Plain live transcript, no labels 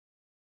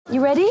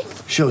You ready?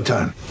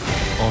 Showtime.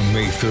 On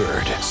May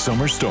 3rd,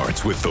 summer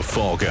starts with The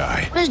Fall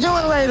Guy. Let's do it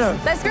later.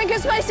 Let's drink a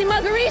spicy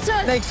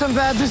margarita. Make some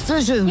bad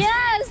decisions.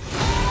 Yes.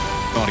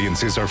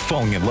 Audiences are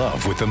falling in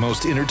love with the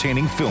most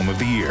entertaining film of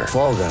the year.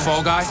 Fall Guy.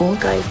 Fall Guy? Fall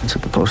Guy. That's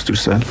what the poster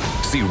said.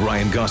 See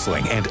Ryan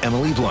Gosling and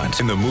Emily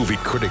Blunt in the movie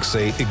critics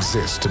say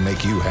exists to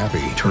make you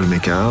happy. Trying to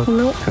make it out?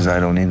 Nope. Because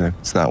I don't either.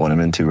 It's not what I'm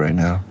into right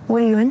now.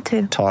 What are you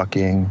into?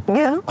 Talking.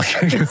 Yeah.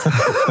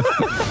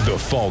 The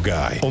Fall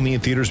Guy. Only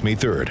in theaters May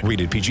 3rd.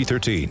 Rated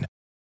PG-13.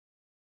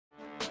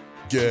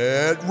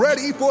 Get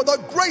ready for the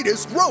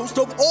greatest roast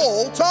of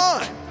all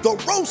time. The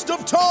Roast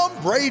of Tom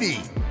Brady.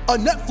 A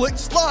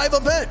Netflix live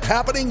event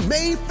happening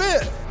May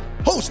 5th.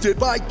 Hosted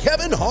by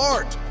Kevin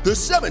Hart. The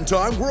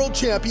 7-time world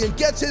champion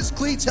gets his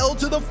cleats held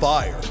to the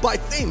fire by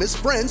famous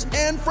friends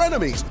and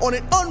frenemies on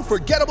an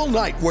unforgettable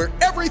night where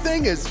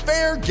everything is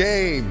fair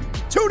game.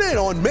 Tune in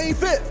on May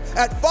 5th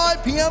at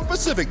 5 p.m.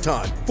 Pacific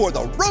time for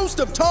the Roast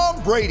of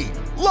Tom Brady.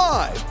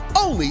 Live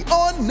only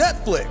on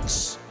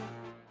Netflix.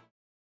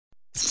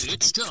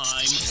 It's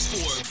time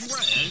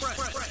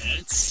for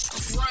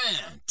Grant's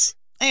Rant.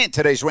 And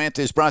today's rant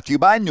is brought to you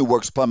by New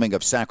Works Plumbing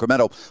of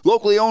Sacramento.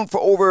 Locally owned for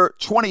over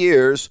 20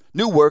 years,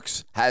 New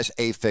Works has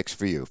a fix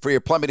for you. For your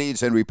plumbing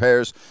needs and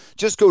repairs,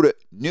 just go to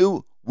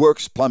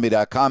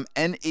newworksplumbing.com,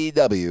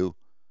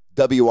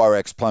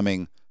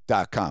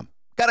 NEWWRXplumbing.com.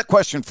 Got a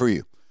question for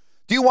you.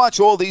 Do you watch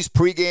all these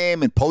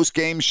pregame and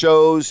postgame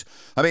shows?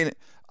 I mean,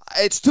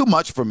 it's too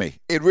much for me.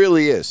 It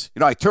really is.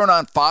 You know, I turn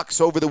on Fox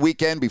over the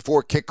weekend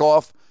before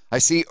kickoff. I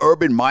see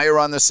Urban Meyer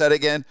on the set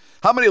again.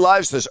 How many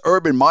lives does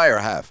Urban Meyer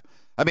have?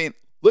 I mean,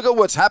 look at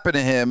what's happened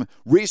to him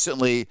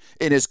recently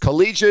in his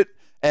collegiate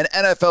and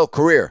NFL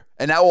career.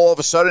 And now all of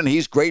a sudden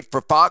he's great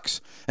for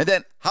Fox. And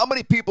then how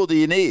many people do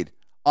you need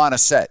on a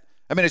set?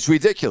 I mean, it's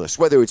ridiculous.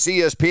 Whether it's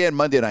ESPN,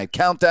 Monday Night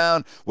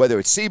Countdown, whether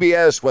it's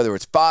CBS, whether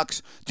it's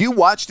Fox. Do you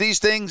watch these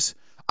things?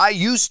 I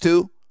used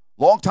to.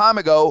 Long time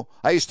ago,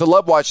 I used to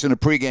love watching the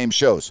pregame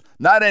shows.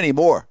 Not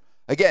anymore.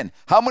 Again,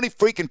 how many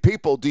freaking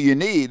people do you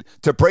need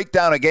to break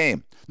down a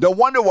game? No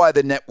wonder why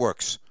the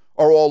networks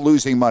are all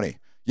losing money.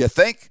 You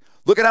think?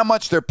 Look at how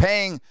much they're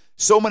paying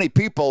so many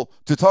people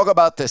to talk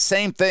about the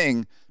same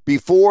thing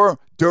before,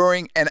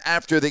 during, and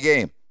after the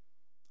game.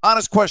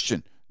 Honest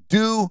question.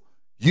 Do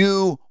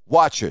you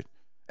watch it?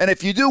 And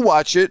if you do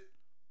watch it,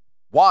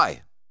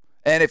 why?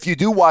 And if you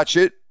do watch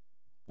it,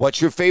 what's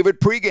your favorite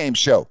pregame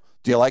show?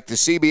 Do you like the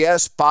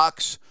CBS,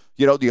 Fox?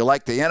 You know, do you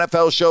like the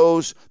NFL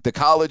shows, the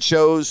college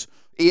shows,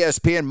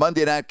 ESPN,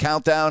 Monday Night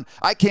Countdown?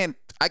 I can't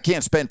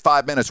spend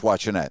 5 minutes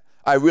watching that.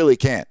 I really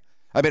can't.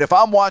 I mean, if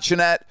I'm watching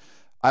that,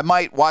 I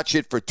might watch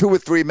it for 2 or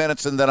 3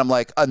 minutes, and then I'm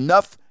like,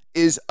 enough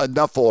is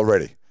enough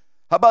already.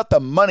 How about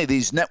the money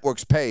these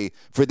networks pay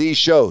for these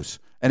shows?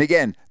 And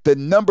again, the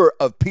number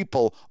of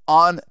people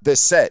on the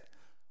set.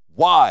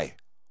 Why?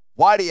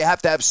 Why do you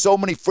have to have so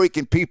many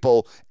freaking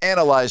people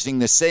analyzing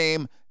the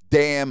same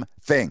damn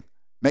thing?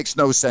 Makes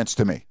no sense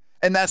to me.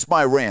 And that's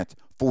my rant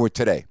for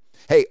today.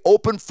 Hey,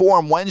 Open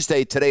Forum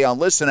Wednesday today on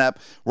Listen App.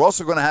 We're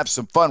also going to have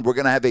some fun. We're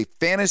going to have a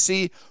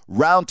fantasy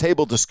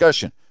roundtable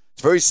discussion.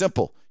 It's very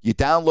simple. You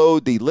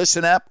download the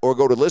Listen App or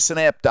go to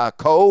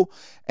listenapp.co,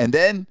 and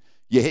then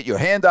you hit your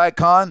hand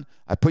icon.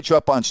 I put you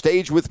up on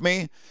stage with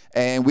me,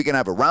 and we can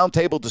have a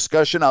roundtable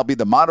discussion. I'll be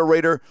the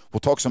moderator.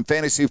 We'll talk some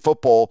fantasy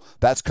football.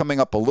 That's coming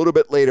up a little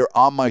bit later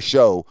on my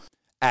show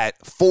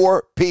at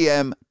 4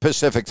 p.m.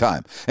 Pacific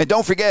time. And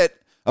don't forget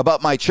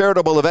about my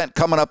charitable event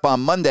coming up on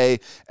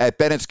Monday at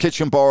Bennett's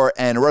Kitchen Bar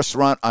and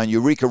Restaurant on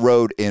Eureka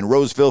Road in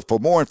Roseville. For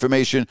more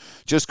information,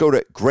 just go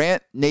to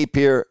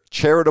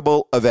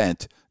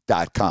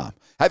GrantNapierCharitableEvent.com.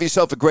 Have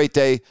yourself a great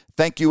day.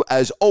 Thank you,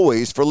 as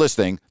always, for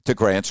listening to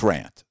Grant's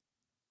Rant.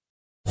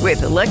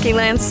 With the Lucky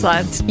Land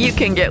Slots, you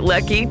can get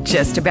lucky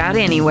just about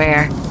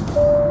anywhere.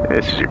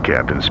 This is your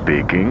captain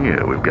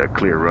speaking. We've got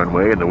clear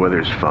runway and the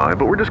weather's fine,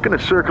 but we're just going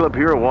to circle up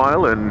here a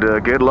while and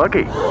get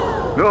lucky.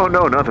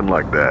 No, nothing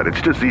like that.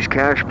 It's just these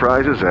cash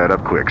prizes add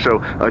up quick.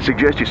 So I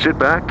suggest you sit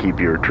back, keep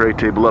your tray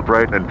table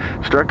upright, and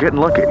start getting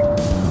lucky.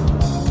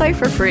 Play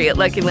for free at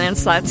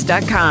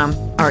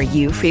LuckyLandSlots.com. Are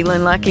you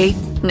feeling lucky?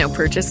 No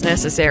purchase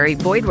necessary.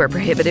 Void where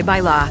prohibited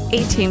by law.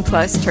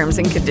 18+ terms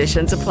and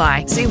conditions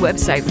apply. See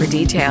website for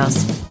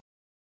details.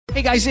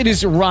 Hey guys, it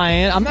is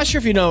Ryan. I'm not sure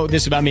if you know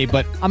this about me,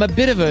 but I'm a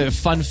bit of a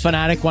fun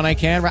fanatic when I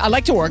can. I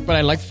like to work, but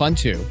I like fun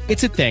too.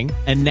 It's a thing.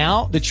 And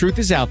now the truth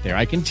is out there.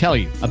 I can tell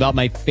you about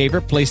my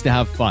favorite place to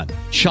have fun.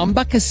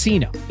 Chumba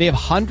Casino. They have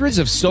hundreds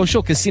of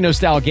social casino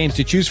style games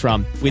to choose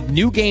from with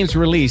new games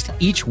released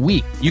each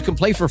week. You can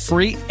play for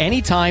free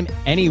anytime,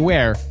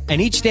 anywhere. And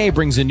each day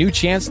brings a new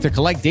chance to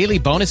collect daily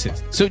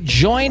bonuses. So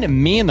join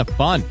me in the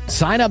fun.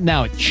 Sign up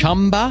now at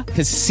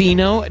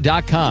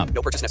ChumbaCasino.com.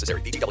 No purchase necessary.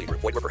 VGW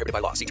Group. Void where prohibited by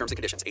law. See terms and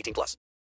conditions. 18+.